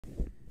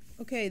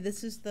Okay,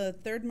 this is the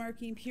third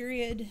marking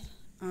period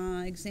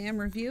exam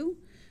review.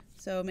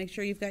 So make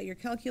sure you've got your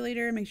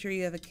calculator, make sure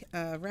you have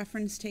a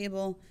reference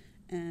table,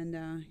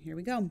 and here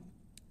we go.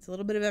 It's a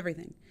little bit of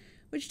everything.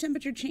 Which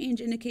temperature change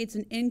indicates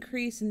an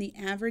increase in the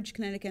average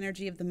kinetic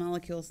energy of the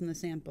molecules in the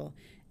sample?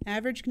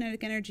 Average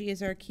kinetic energy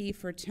is our key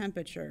for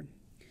temperature.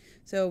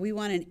 So we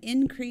want an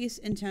increase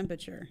in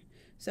temperature.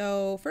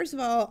 So first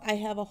of all, I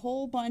have a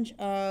whole bunch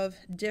of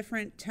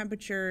different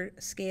temperature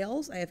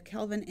scales. I have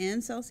Kelvin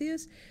and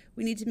Celsius.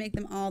 We need to make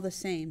them all the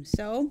same.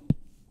 So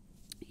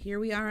here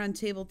we are on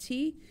table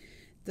T.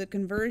 The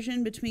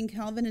conversion between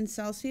Kelvin and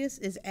Celsius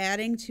is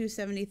adding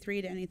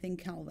 273 to anything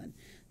Kelvin.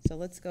 So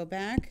let's go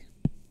back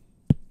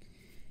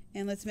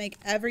and let's make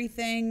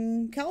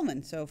everything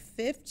Kelvin. So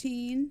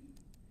 15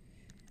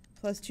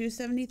 plus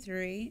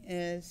 273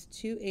 is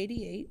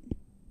 288.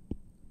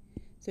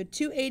 So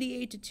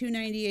 288 to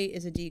 298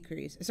 is a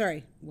decrease.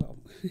 Sorry, whoa.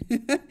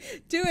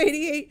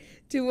 288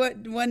 to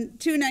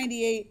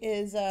 298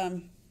 is,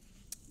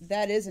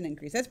 that is an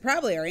increase. That's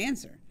probably our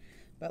answer.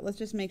 But let's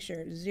just make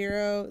sure.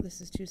 0,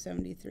 this is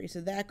 273. So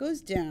that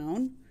goes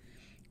down.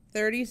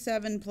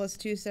 37 plus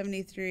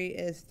 273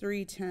 is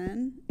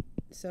 310.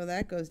 So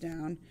that goes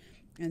down.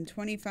 And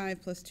 25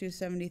 plus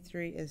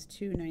 273 is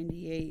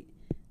 298.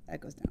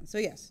 That goes down. So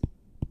yes,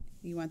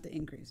 you want the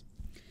increase.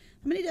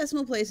 How many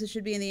decimal places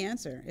should be in the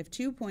answer if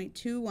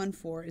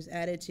 2.214 is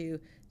added to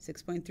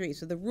 6.3?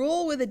 So the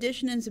rule with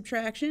addition and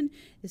subtraction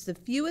is the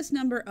fewest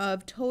number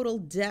of total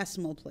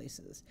decimal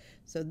places.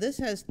 So this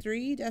has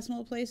 3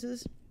 decimal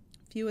places,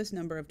 fewest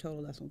number of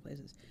total decimal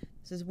places.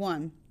 This is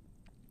 1.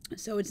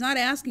 So it's not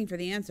asking for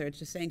the answer, it's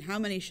just saying how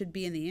many should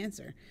be in the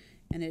answer,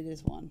 and it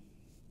is 1.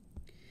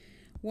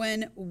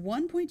 When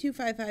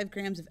 1.255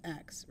 grams of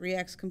X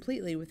reacts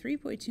completely with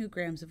 3.2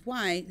 grams of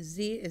Y,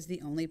 Z is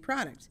the only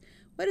product.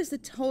 What is the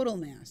total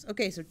mass?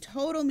 Okay, so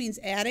total means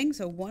adding,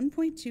 so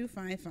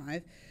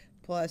 1.255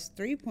 plus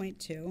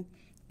 3.2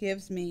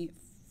 gives me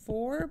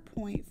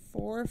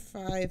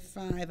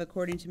 4.455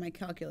 according to my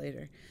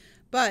calculator.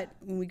 But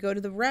when we go to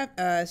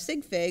the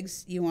sig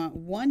figs, you want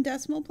 1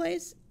 decimal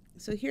place.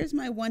 So here's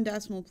my 1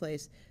 decimal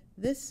place.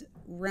 This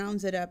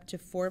rounds it up to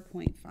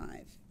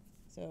 4.5.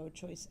 So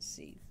choice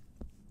C.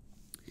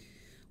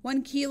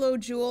 1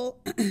 kilojoule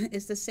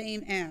is the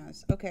same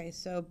as. Okay,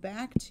 so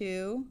back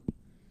to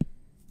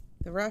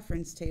the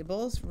reference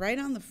tables. Right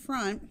on the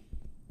front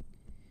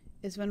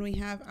is when we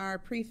have our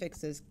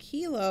prefixes.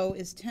 Kilo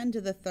is 10 to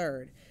the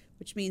third,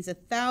 which means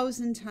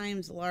 1,000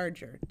 times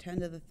larger. 10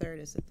 to the third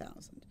is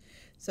 1,000.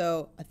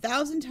 So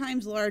 1,000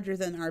 times larger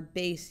than our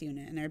base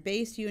unit. And our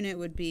base unit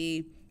would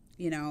be,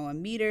 you know, a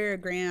meter, a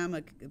gram,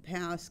 a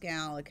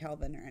Pascal, a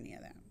Kelvin, or any of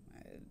that.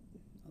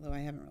 Although I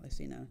haven't really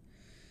seen a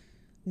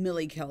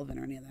millikelvin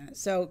or any of that.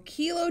 So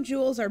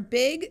kilojoules are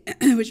big,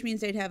 which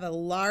means they'd have a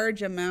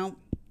large amount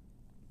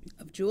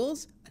of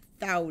joules,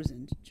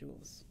 1,000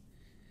 joules.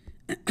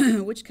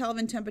 Which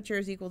Kelvin temperature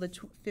is equal to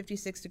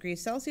 56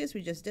 degrees Celsius?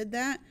 We just did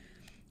that.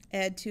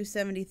 Add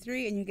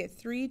 273 and you get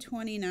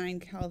 329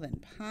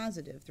 Kelvin,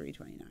 positive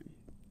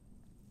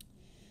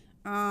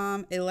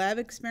 329. A lab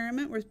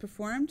experiment was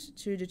performed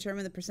to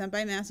determine the percent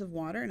by mass of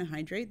water in a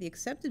hydrate. The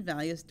accepted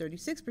value is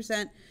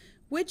 36%,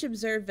 which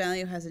observed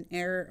value has an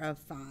error of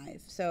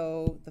 5.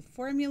 So the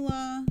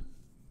formula,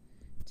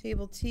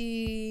 table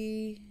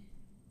T,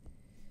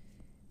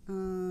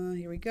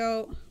 here we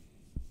go.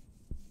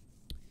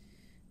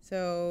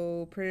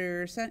 So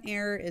percent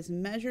error is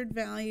measured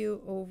value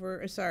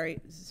over,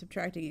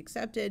 subtracting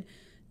accepted,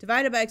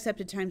 divided by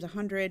accepted times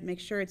 100.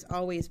 Make sure it's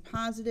always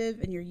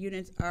positive and your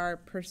units are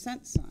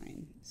percent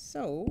sign.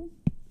 So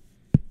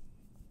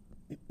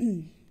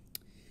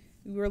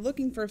we're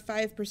looking for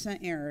 5%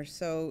 error.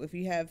 So if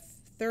you have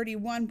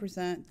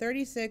 31%,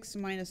 36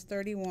 minus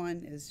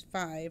 31 is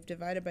 5,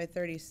 divided by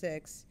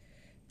 36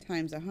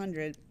 times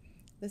 100.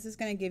 This is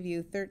going to give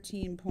you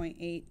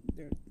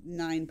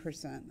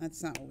 13.89%.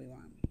 That's not what we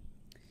want.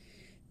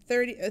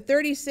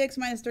 36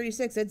 minus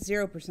 36, that's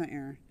 0%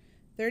 error.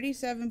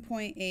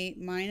 37.8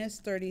 minus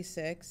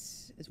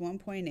 36 is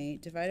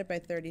 1.8, divided by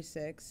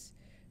 36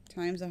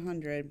 times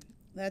 100.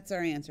 That's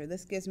our answer.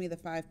 This gives me the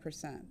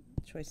 5%,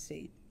 choice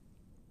C.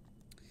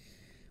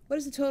 What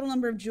is the total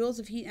number of joules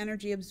of heat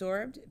energy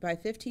absorbed by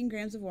 15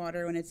 grams of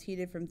water when it's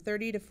heated from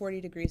 30 to 40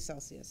 degrees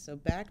Celsius? So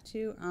back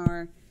to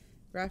our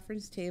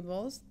reference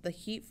tables, the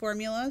heat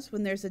formulas.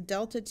 When there's a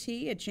delta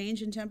T, a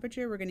change in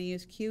temperature, we're going to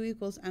use Q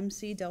equals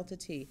MC delta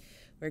T,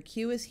 where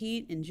Q is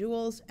heat in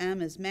joules,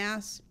 M is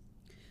mass.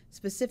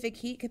 Specific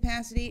heat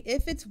capacity,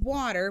 if it's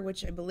water,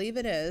 which I believe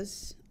it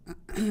is,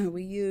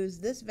 we use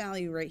this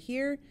value right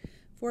here,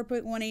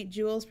 4.18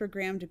 joules per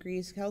gram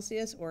degrees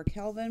Celsius or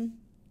Kelvin.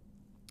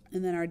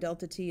 And then our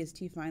delta T is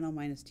T final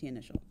minus T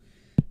initial.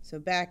 So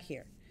back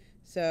here.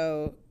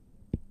 So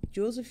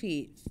joules of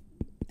heat,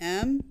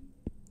 M,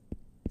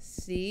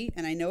 C,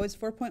 and I know it's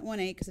 4.18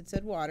 because it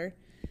said water.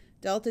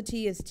 Delta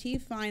T is T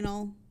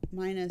final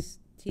minus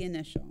T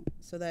initial.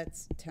 So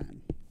that's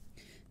 10.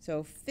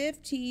 So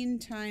 15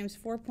 times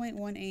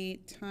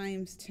 4.18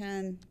 times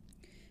 10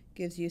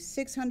 gives you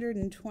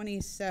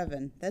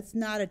 627. That's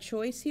not a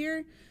choice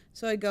here,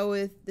 so I go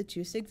with the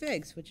 2 sig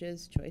figs, which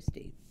is choice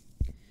D.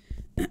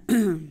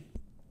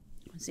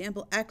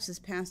 Sample X is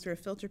passed through a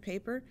filter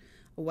paper.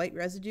 A white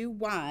residue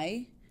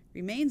Y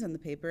remains on the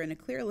paper, and a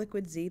clear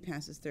liquid Z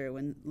passes through.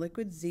 When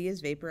liquid Z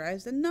is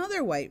vaporized,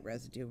 another white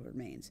residue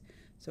remains.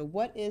 So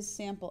what is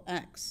sample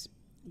X?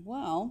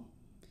 Well,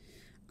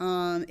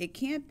 it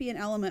can't be an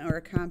element or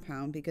a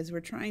compound because we're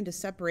trying to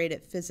separate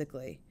it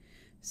physically.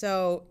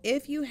 So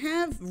if you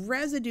have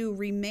residue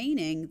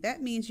remaining,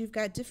 that means you've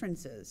got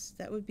differences.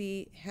 That would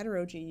be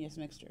heterogeneous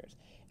mixtures.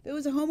 If it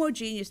was a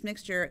homogeneous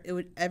mixture,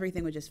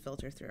 everything would just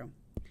filter through.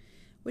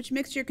 Which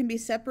mixture can be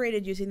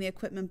separated using the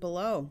equipment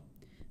below?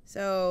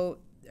 So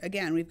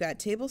again, we've got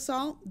table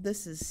salt.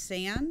 This is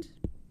sand.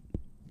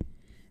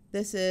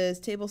 This is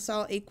table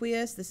salt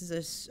aqueous. This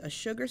is a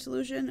sugar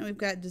solution. And we've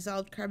got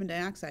dissolved carbon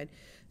dioxide.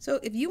 So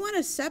if you want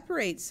to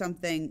separate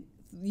something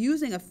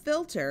using a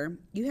filter,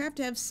 you have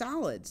to have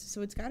solids.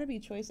 So it's got to be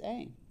choice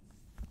A.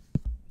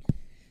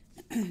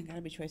 Got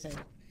to be choice A.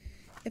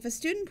 If a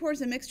student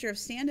pours a mixture of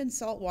sand and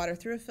salt water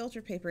through a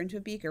filter paper into a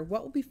beaker,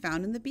 what will be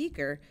found in the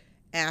beaker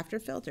after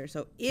filter?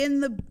 So in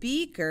the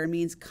beaker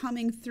means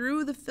coming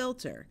through the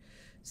filter.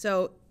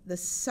 So the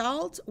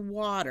salt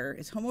water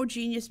is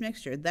homogeneous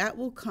mixture. That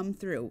will come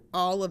through,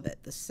 all of it,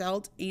 the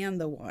salt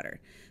and the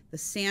water. The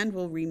sand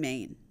will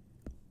remain.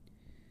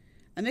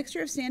 A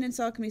mixture of sand and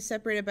salt can be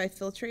separated by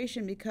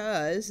filtration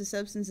because the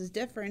substances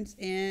differ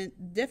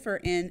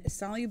in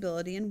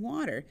solubility in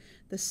water.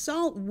 The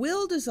salt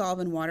will dissolve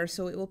in water,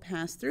 so it will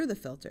pass through the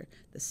filter.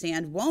 The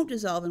sand won't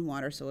dissolve in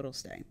water, so it'll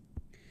stay.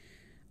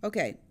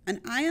 Okay, an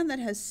ion that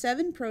has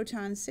 7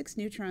 protons, 6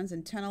 neutrons,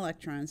 and 10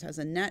 electrons has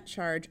a net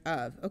charge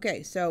of,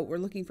 okay, so we're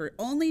looking for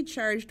only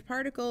charged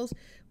particles,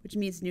 which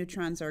means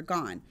neutrons are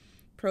gone.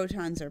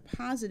 Protons are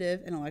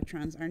positive and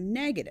electrons are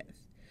negative.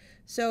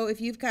 So if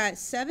you've got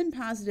 7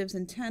 positives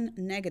and 10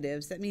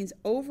 negatives, that means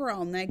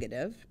overall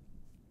negative.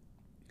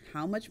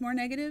 How much more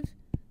negative?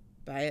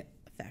 By a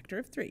factor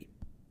of 3.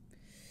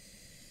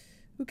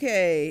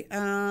 Okay,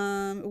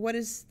 what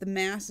is the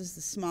mass is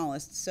the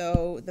smallest?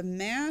 So the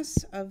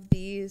mass of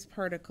these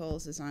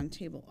particles is on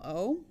table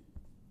O.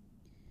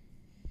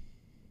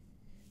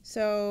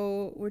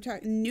 So we're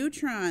talking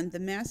neutron. The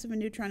mass of a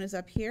neutron is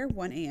up here,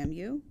 1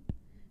 AMU.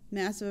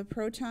 Mass of a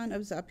proton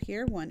is up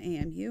here, 1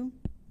 AMU.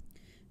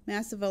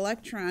 Mass of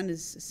electron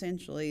is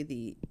essentially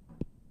the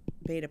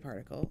beta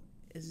particle,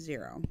 is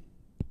 0.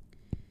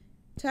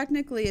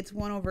 Technically, it's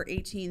 1 over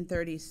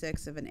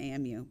 1836 of an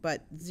AMU,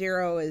 but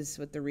 0 is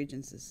what the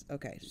Regents is.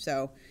 Okay,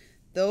 so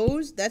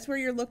that's where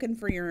you're looking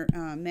for your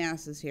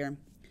masses here.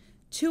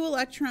 2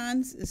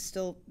 electrons is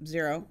still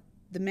 0.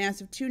 The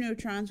mass of 2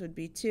 neutrons would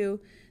be 2.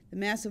 The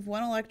mass of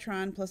 1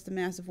 electron plus the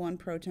mass of 1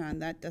 proton,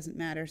 that doesn't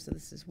matter, so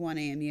this is 1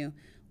 AMU.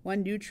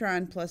 1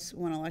 neutron plus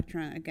 1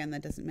 electron, again,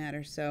 that doesn't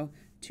matter, so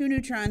 2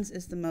 neutrons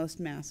is the most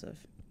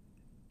massive.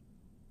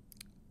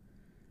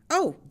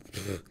 Oh!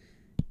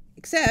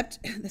 Except,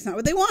 that's not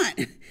what they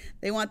want.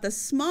 They want the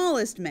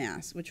smallest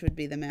mass, which would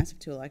be the mass of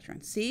 2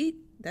 electrons. See?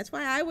 That's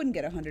why I wouldn't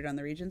get 100 on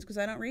the Regents, because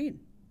I don't read.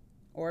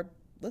 Or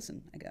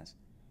listen, I guess.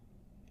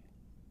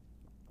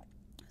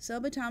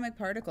 Subatomic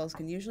particles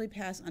can usually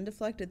pass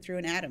undeflected through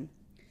an atom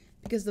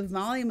because the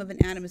volume of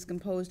an atom is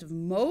composed of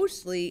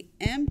mostly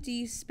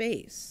empty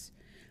space.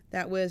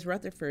 That was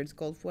Rutherford's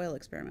gold foil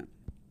experiment.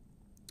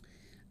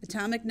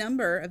 Atomic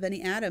number of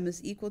any atom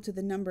is equal to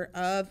the number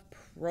of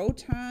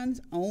protons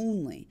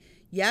only.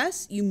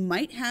 Yes, you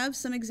might have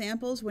some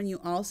examples when you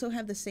also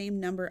have the same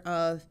number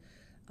of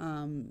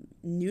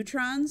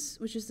neutrons,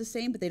 which is the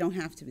same, but they don't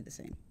have to be the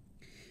same.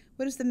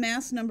 What is the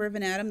mass number of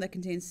an atom that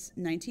contains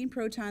 19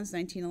 protons,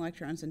 19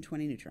 electrons, and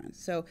 20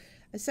 neutrons? So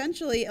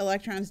essentially,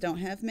 electrons don't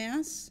have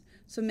mass.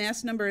 So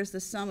mass number is the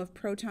sum of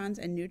protons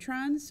and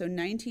neutrons. So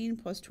 19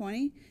 plus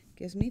 20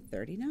 gives me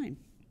 39.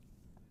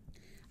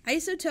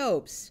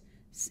 Isotopes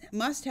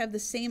must have the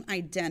same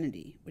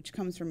identity, which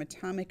comes from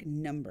atomic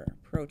number,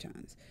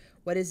 protons.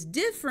 What is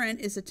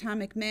different is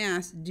atomic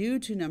mass due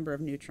to number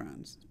of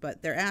neutrons,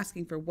 but they're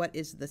asking for what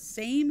is the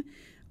same,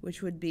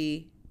 which would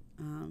be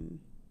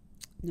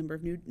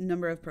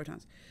number of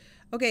protons.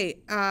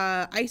 Okay,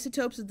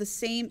 isotopes of the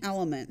same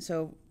element,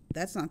 so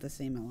that's not the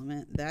same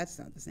element, that's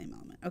not the same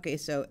element. Okay,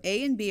 so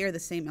A and B are the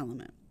same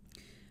element.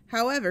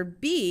 However,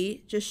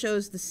 B just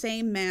shows the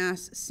same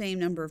mass, same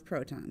number of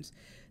protons.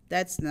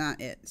 That's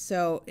not it.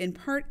 So in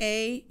part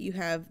A, you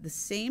have the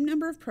same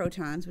number of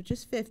protons, which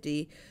is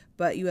 50,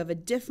 but you have a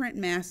different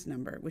mass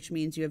number, which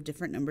means you have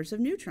different numbers of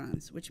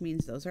neutrons, which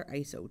means those are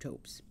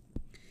isotopes.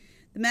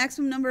 The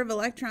maximum number of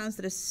electrons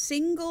that a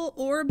single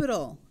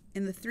orbital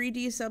in the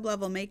 3D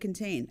sublevel may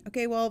contain.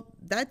 Okay, well,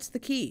 that's the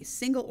key,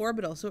 single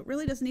orbital. So it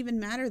really doesn't even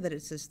matter that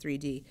it says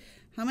 3D.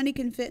 How many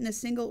can fit in a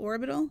single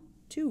orbital?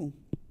 2.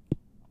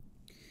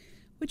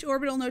 Which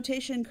orbital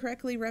notation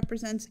correctly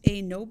represents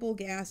a noble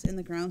gas in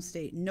the ground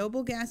state?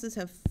 Noble gases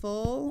have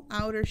full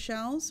outer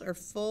shells or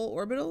full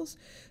orbitals.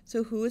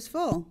 So who is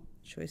full?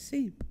 Choice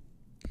C.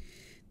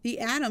 The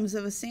atoms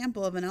of a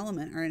sample of an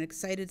element are in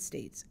excited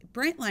states. A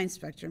bright line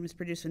spectrum is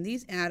produced when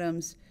these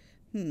atoms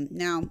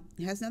Now,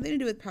 it has nothing to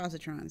do with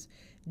positrons.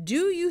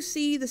 Do you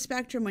see the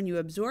spectrum when you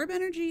absorb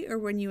energy or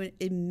when you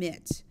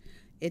emit?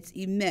 It's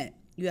emit.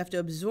 You have to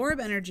absorb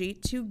energy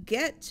to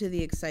get to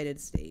the excited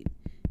state.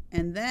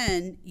 And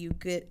then you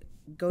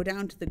go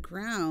down to the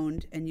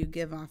ground and you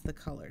give off the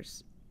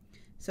colors.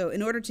 So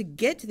in order to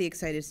get to the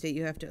excited state,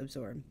 you have to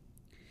absorb.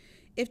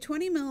 If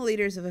 20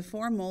 milliliters of a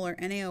 4 molar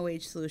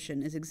NaOH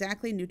solution is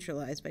exactly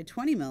neutralized by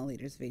 20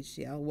 milliliters of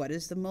HCl, what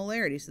is the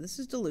molarity? So this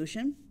is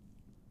dilution.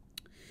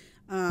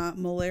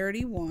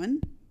 Molarity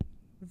 1,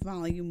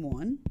 volume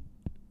 1,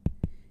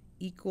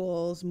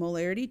 equals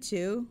molarity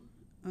 2.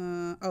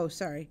 Oh,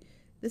 sorry.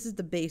 This is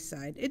the base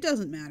side. It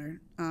doesn't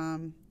matter.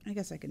 I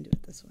guess I can do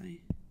it this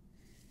way.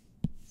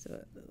 So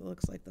it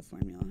looks like the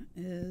formula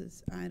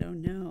is, I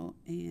don't know,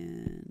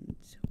 and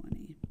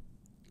 20.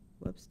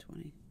 Whoops,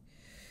 20.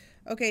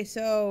 Okay,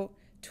 so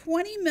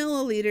 20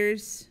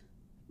 milliliters.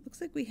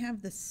 Looks like we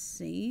have the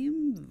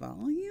same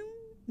volume.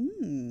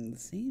 The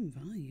same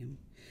volume.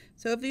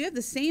 So if you have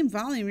the same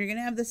volume, you're going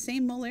to have the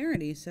same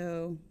molarity.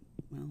 So,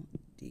 well,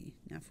 D,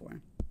 not 4.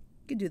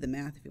 You can do the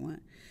math if you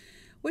want.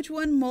 Which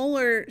 1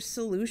 molar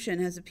solution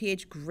has a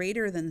pH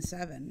greater than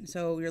 7?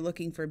 So you're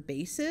looking for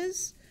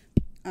bases.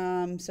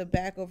 So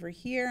back over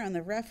here on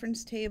the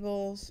reference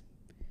tables,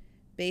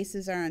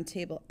 bases are on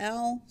table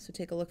L. So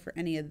take a look for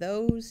any of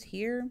those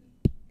here.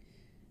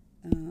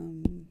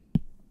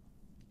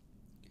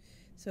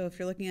 So if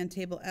you're looking on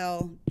table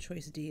L,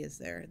 choice D is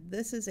there.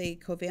 This is a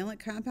covalent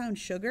compound,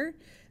 sugar.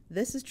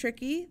 This is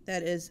tricky.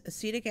 That is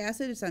acetic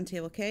acid. It's on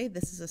table K.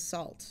 This is a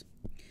salt.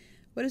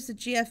 What is the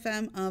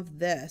GFM of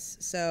this?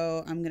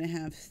 So I'm going to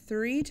have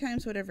 3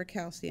 times whatever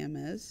calcium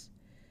is.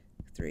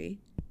 3.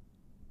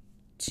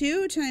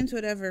 2 times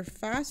whatever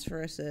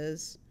phosphorus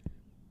is.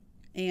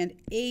 And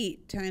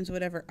 8 times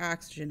whatever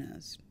oxygen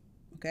is.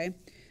 Okay?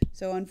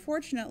 So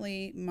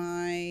unfortunately,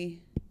 my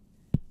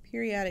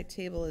periodic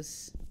table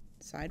is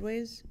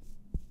sideways,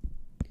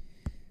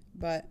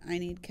 but I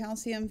need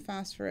calcium,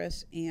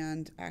 phosphorus,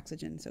 and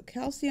oxygen. So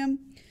calcium,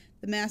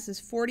 the mass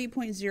is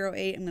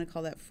 40.08. I'm going to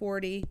call that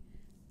 40.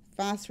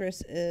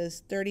 Phosphorus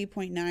is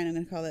 30.9. I'm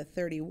going to call that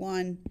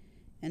 31.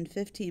 And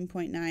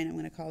 15.9, I'm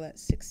going to call that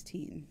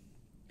 16.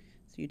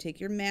 So you take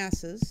your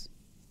masses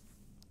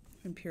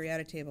from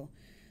periodic table.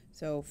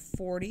 So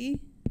 40.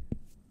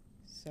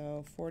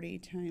 So 40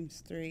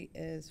 times 3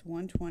 is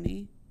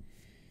 120.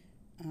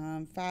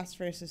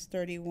 Phosphorus is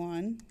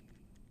 31.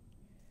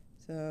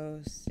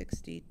 So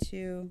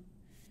 62.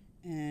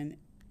 And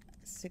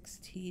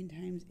 16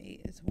 times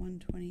 8 is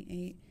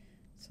 128.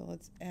 So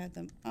let's add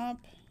them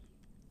up.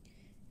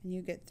 And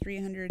you get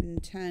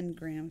 310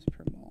 grams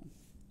per mole.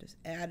 Just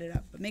add it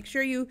up. But make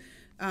sure you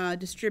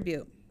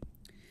distribute.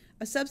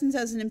 A substance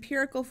has an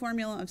empirical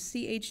formula of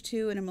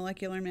CH2 and a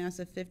molecular mass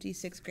of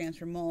 56 grams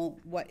per mole.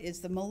 What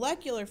is the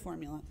molecular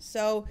formula?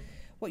 So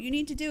what you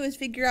need to do is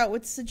figure out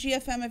what's the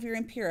GFM of your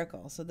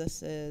empirical. So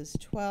this is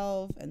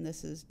 12, and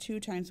this is 2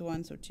 times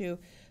 1, so 2.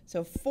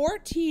 So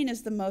 14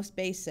 is the most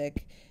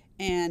basic,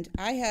 and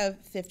I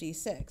have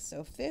 56.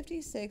 So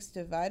 56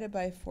 divided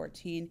by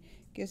 14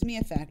 gives me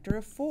a factor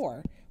of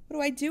 4. What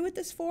do I do with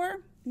this 4?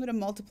 I'm going to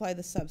multiply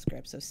the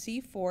subscripts. So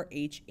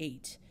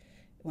C4H8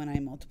 when I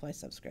multiply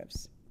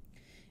subscripts.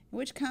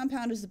 Which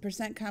compound is the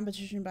percent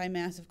composition by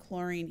mass of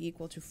chlorine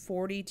equal to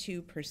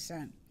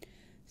 42%?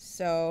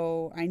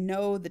 So I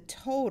know the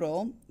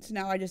total, so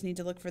now I just need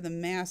to look for the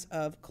mass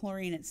of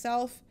chlorine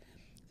itself.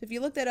 So if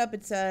you look that up,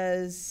 it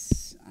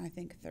says, I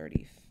think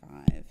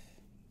 35.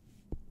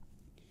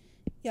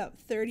 Yep,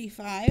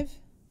 35.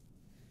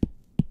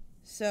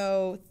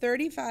 So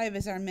 35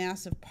 is our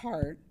mass of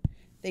part.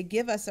 They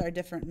give us our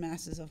different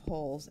masses of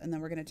wholes, and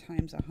then we're going to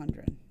times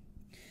 100.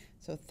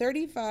 So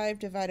 35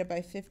 divided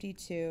by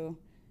 52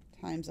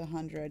 times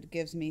 100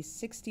 gives me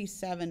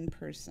 67%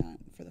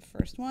 for the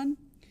first one.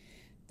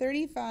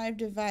 35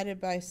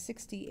 divided by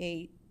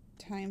 68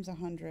 times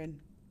 100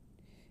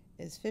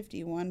 is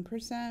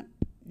 51%.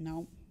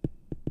 No.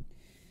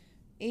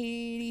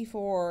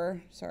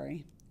 84,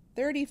 sorry.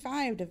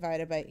 35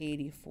 divided by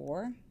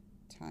 84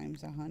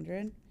 times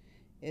 100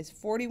 is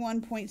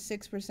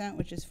 41.6%,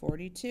 which is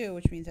 42,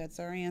 which means that's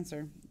our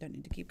answer. Don't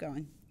need to keep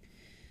going.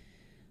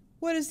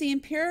 What is the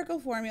empirical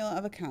formula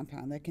of a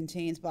compound that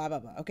contains blah, blah,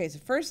 blah? Okay, so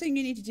first thing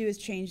you need to do is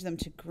change them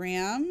to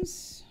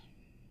grams.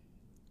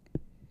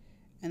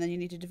 And then you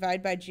need to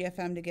divide by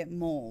GFM to get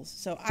moles.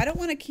 So I don't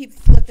want to keep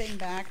flipping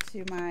back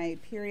to my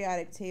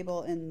periodic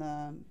table in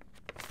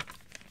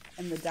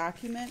the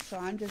document. So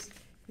I'm just,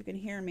 you can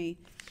hear me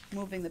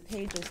moving the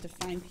pages to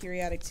find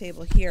periodic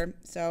table here.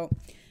 So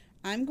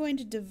I'm going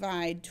to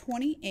divide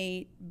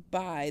 28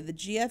 by the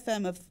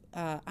GFM of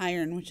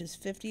iron, which is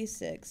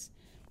 56.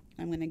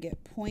 I'm going to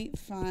get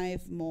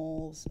 0.5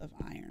 moles of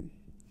iron.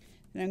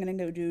 And I'm going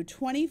to go do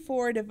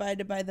 24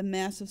 divided by the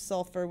mass of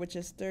sulfur, which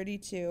is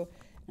 32.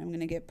 I'm going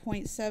to get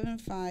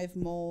 0.75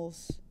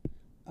 moles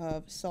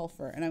of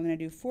sulfur. And I'm going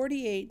to do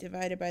 48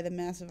 divided by the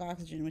mass of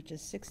oxygen, which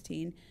is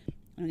 16.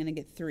 I'm going to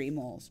get 3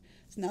 moles.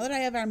 So now that I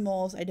have our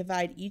moles, I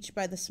divide each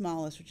by the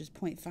smallest, which is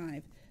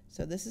 0.5.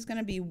 So this is going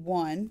to be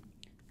 1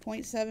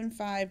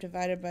 0.75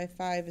 divided by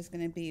 5 is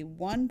going to be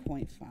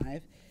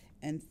 1.5,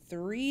 and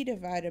 3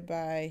 divided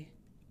by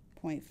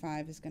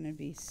 0.5 is going to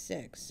be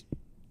 6.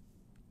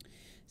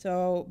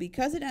 So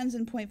because it ends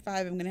in 0.5,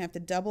 I'm going to have to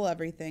double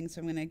everything.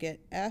 So I'm going to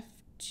get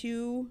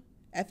Fe2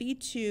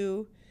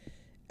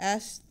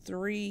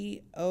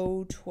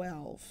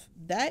 S3O12.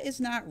 That is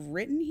not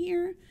written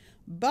here,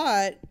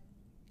 but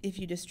if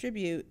you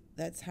distribute,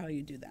 that's how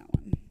you do that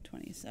one.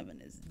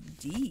 27 is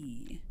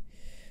D.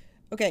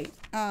 Okay,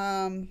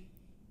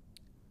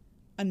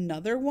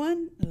 another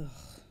one. Ugh,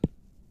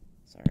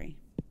 sorry.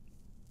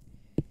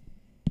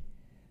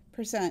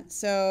 Percent.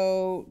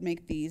 So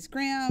make these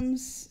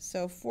grams.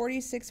 So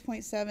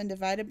 46.7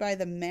 divided by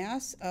the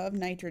mass of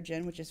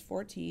nitrogen, which is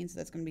 14. So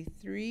that's going to be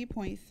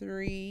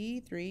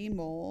 3.33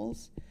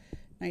 moles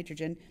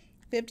nitrogen.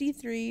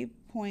 53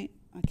 point,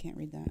 I can't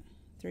read that.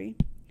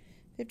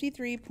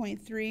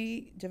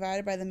 53.3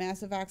 divided by the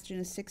mass of oxygen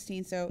is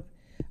 16. So,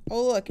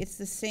 oh look, it's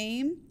the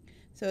same.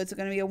 So it's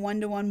going to be a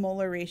 1-to-1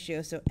 molar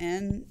ratio. So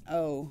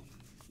NO.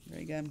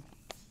 Very good.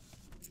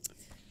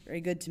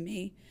 Very good to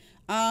me.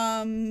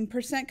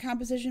 Percent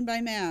composition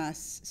by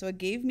mass. So it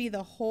gave me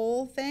the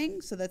whole thing.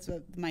 So that's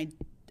what my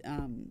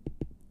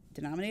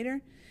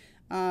denominator.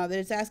 But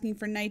it's asking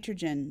for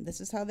nitrogen.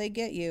 This is how they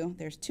get you.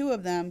 There's 2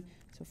 of them.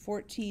 So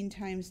 14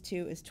 times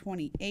 2 is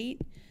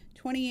 28.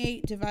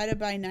 28 divided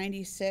by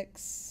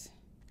 96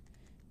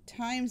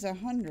 times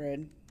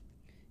 100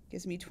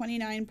 gives me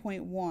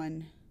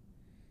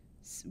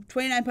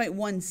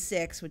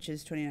 29.16, which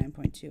is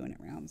 29.2, and it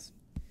rounds.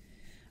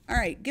 All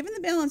right, given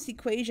the balanced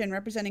equation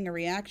representing a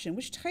reaction,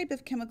 which type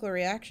of chemical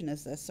reaction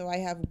is this? So I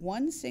have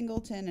one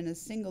singleton and a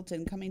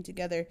singleton coming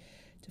together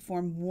to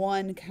form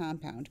one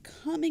compound.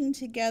 Coming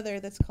together,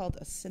 that's called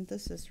a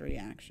synthesis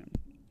reaction.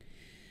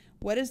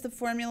 What is the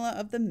formula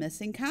of the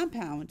missing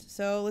compound?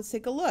 So let's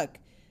take a look.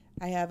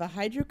 I have a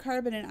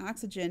hydrocarbon and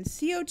oxygen,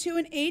 CO2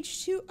 and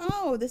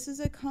H2O. This is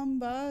a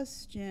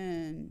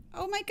combustion.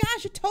 Oh my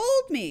gosh, it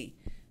told me.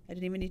 I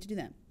didn't even need to do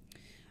that.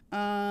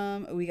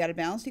 We got a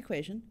balanced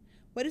equation.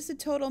 What is the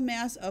total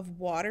mass of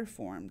water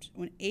formed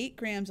when 8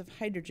 grams of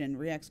hydrogen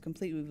reacts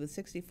completely with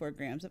 64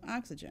 grams of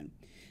oxygen?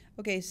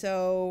 Okay,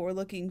 so we're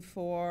looking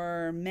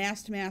for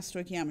mass-to-mass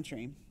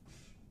stoichiometry.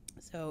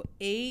 So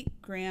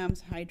 8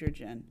 grams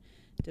hydrogen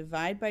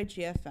divide by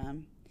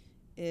GFM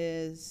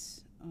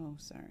is,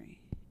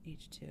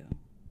 H2,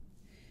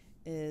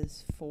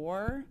 is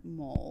 4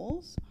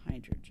 moles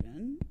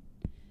hydrogen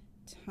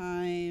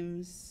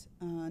times,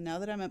 now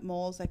that I'm at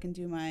moles, I can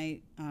do my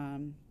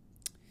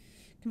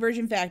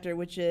conversion factor,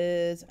 which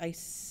is I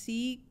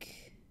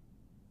seek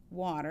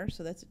water,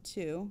 so that's a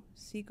 2.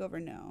 Seek over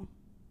no.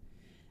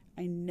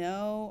 I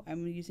know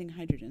I'm using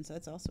hydrogen, so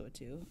that's also a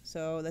 2.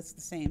 So that's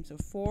the same. So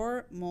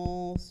 4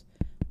 moles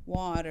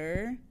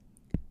water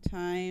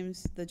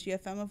times the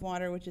GFM of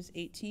water, which is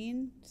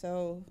 18.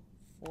 So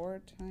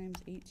 4 times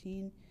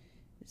 18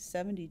 is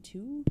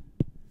 72.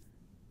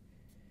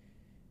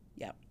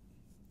 Yep.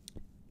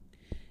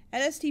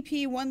 At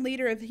STP, 1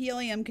 liter of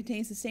helium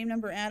contains the same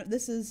number of atoms.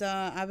 This is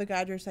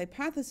Avogadro's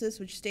hypothesis,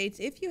 which states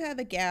if you have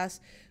a gas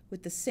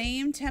with the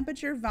same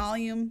temperature,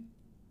 volume,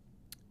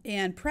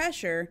 and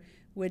pressure,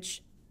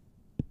 which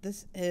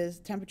this is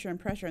temperature and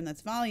pressure, and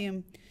that's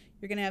volume,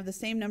 you're going to have the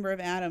same number of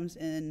atoms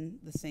in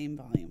the same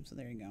volume. So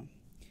there you go.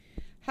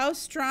 How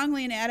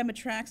strongly an atom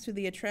attracts to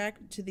the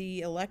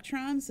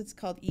electrons? It's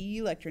called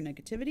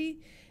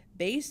electronegativity.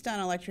 Based on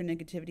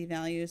electronegativity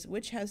values,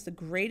 which has the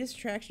greatest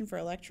attraction for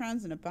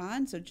electrons in a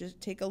bond. So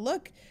just take a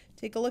look.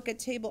 Take a look at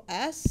table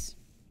S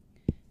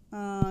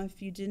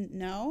if you didn't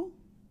know.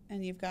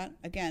 And you've got,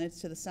 again,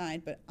 it's to the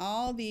side, but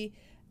all the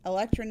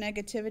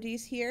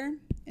electronegativities here.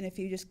 And if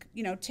you just,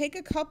 take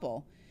a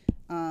couple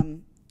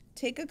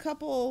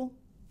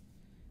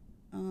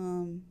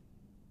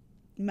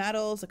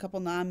metals, a couple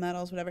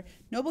non-metals, whatever.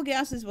 Noble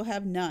gases will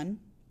have none.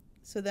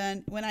 So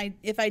then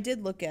if I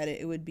did look at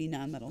it, it would be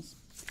non-metals.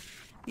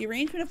 The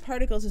arrangement of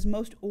particles is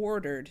most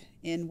ordered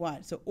in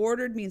what? So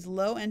ordered means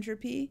low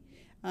entropy.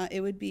 It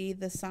would be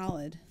the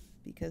solid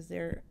because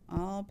they're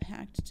all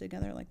packed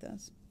together like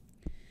this.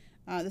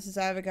 This is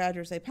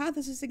Avogadro's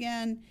hypothesis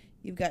again.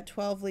 You've got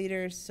 12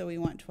 liters, so we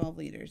want 12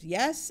 liters.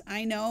 Yes,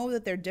 I know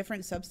that they're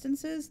different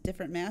substances,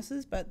 different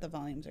masses, but the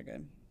volumes are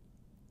good.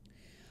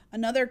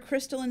 Another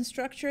crystalline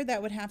structure,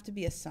 that would have to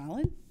be a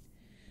solid.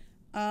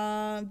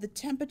 The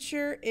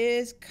temperature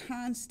is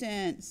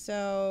constant.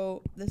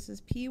 So this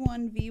is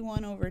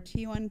P1V1 over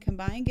T1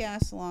 combined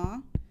gas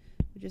law,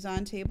 which is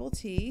on table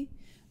T.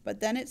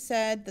 But then it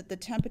said that the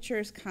temperature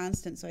is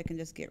constant, so I can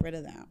just get rid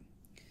of that.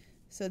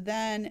 So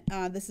then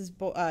this is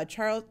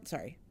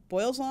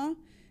Boyle's law.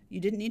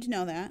 You didn't need to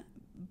know that.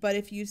 But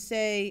if you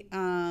say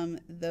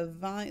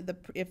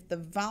if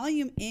the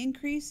volume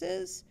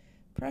increases,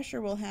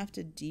 pressure will have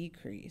to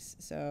decrease.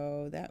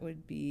 So that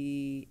would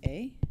be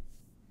A.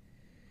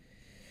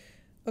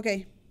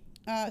 Okay,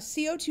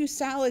 CO2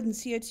 solid and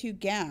CO2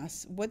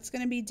 gas, what's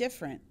going to be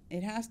different?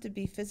 It has to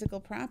be physical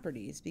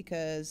properties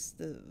because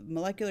the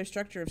molecular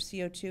structure of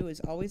CO2 is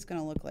always going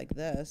to look like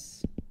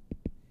this.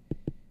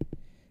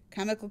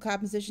 Chemical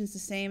composition is the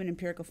same and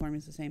empirical formula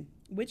is the same.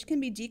 Which can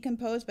be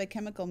decomposed by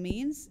chemical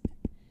means?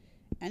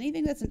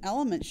 Anything that's an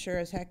element sure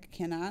as heck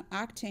cannot.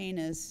 Octane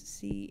is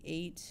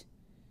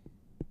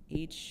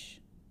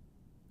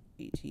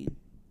C8H18.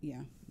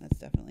 Yeah, that's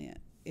definitely it.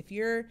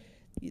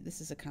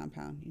 This is a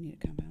compound. You need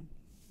a compound.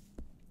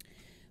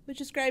 Which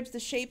describes the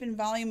shape and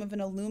volume of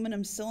an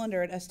aluminum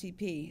cylinder at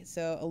STP.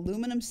 So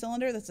aluminum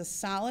cylinder, that's a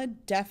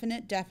solid,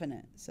 definite.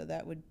 So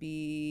that would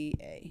be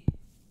A.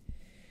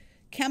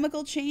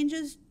 Chemical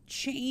changes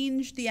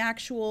change the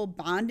actual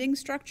bonding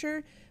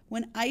structure.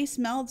 When ice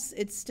melts,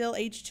 it's still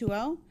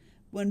H2O.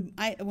 When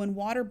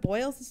water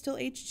boils, it's still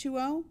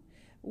H2O.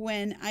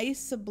 When ice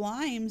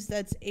sublimes,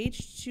 that's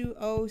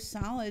H2O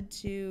solid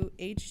to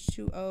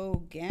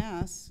H2O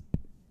gas.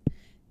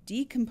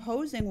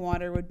 Decomposing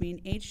water would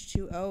mean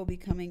H2O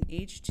becoming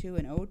H2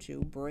 and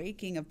O2,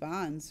 breaking of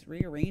bonds,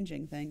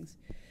 rearranging things.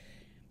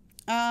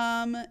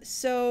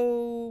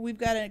 So we've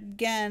got,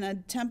 again, a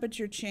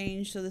temperature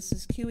change. So this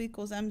is Q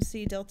equals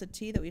MC delta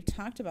T that we've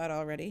talked about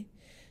already.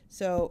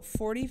 So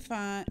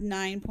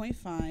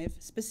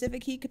 49.5,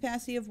 specific heat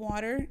capacity of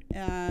water,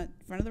 front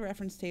of the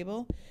reference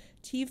table.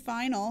 T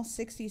final,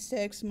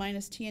 66,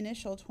 minus T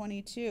initial,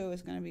 22,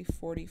 is going to be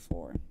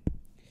 44.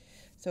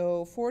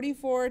 So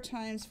 44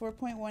 times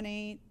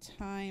 4.18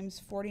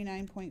 times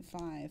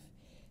 49.5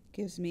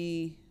 gives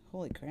me,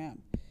 holy crap,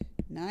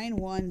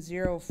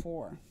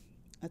 9104.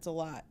 That's a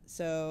lot.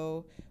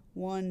 So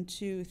 1,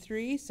 2,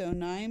 3. So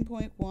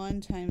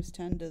 9.1 times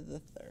 10 to the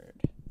third.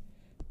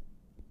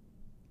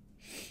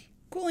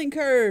 Cooling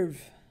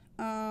curve.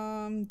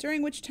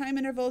 During which time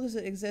interval does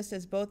it exist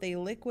as both a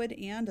liquid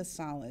and a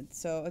solid?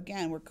 So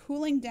again, we're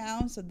cooling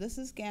down. So this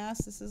is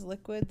gas, this is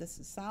liquid, this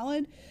is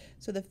solid.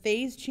 So the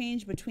phase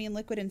change between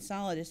liquid and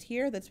solid is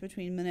here. That's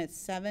between minutes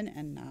 7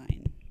 and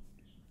 9.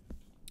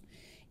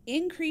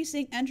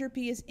 Increasing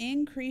entropy is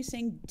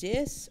increasing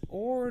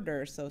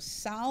disorder. So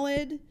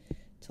solid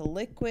to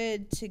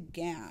liquid to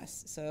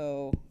gas.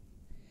 So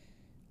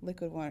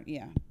liquid water,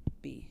 yeah,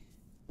 B.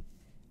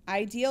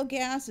 Ideal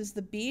gas is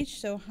the beach,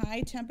 so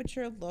high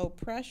temperature, low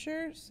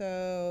pressure.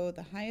 So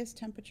the highest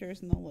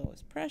temperatures and the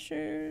lowest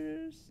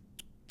pressures.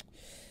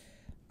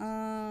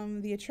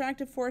 The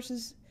attractive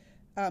forces,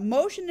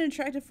 motion and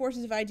attractive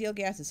forces of ideal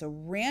gases. So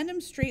random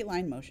straight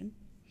line motion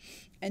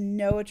and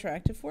no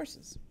attractive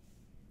forces.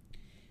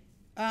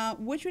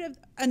 Which would have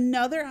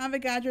another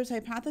Avogadro's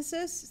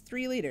hypothesis,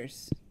 3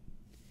 liters.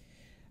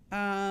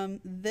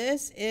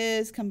 This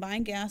is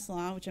combined gas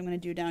law, which I'm going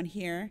to do down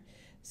here.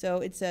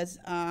 So it says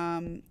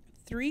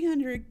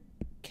 300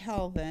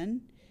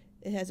 Kelvin.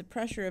 It has a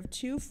pressure of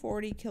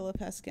 240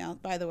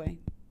 kilopascals. By the way,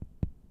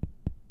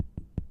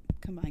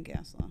 combined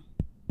gas law,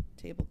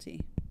 table T.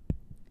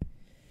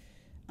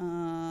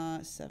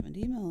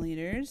 70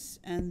 milliliters.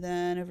 And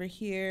then over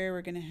here,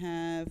 we're going to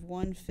have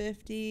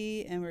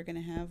 150 and we're going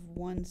to have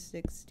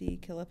 160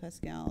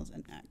 kilopascals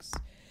and X.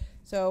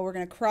 So we're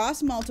going to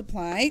cross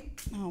multiply.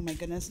 Oh my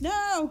goodness,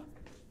 no!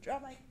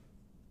 Drop my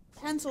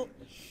pencil.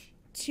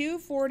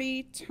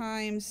 240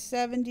 times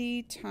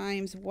 70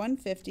 times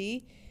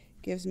 150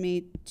 gives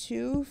me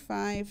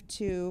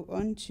 252,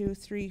 1, 2,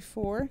 3,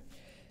 4.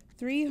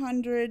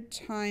 300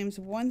 times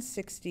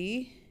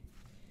 160,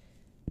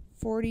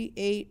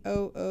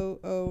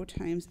 48,000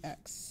 times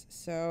X.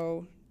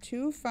 So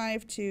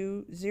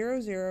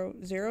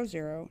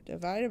 252,0000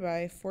 divided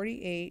by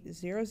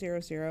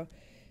 48,000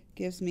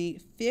 gives me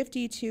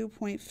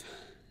 52.5.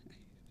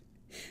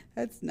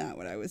 That's not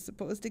what I was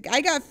supposed to get.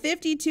 I got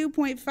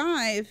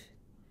 52.5.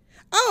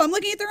 Oh, I'm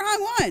looking at the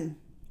wrong one.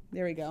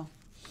 There we go.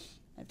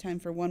 I have time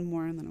for one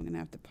more, and then I'm going to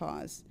have to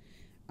pause.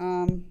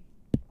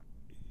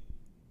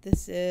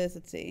 This is,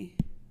 let's see,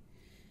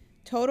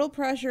 total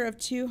pressure of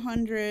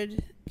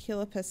 200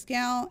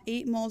 kilopascal,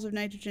 8 moles of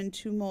nitrogen,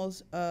 2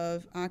 moles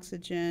of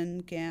oxygen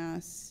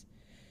gas.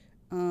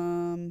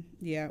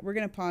 Yeah, we're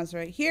going to pause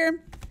right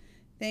here.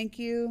 Thank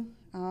you.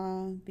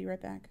 Be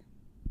right back.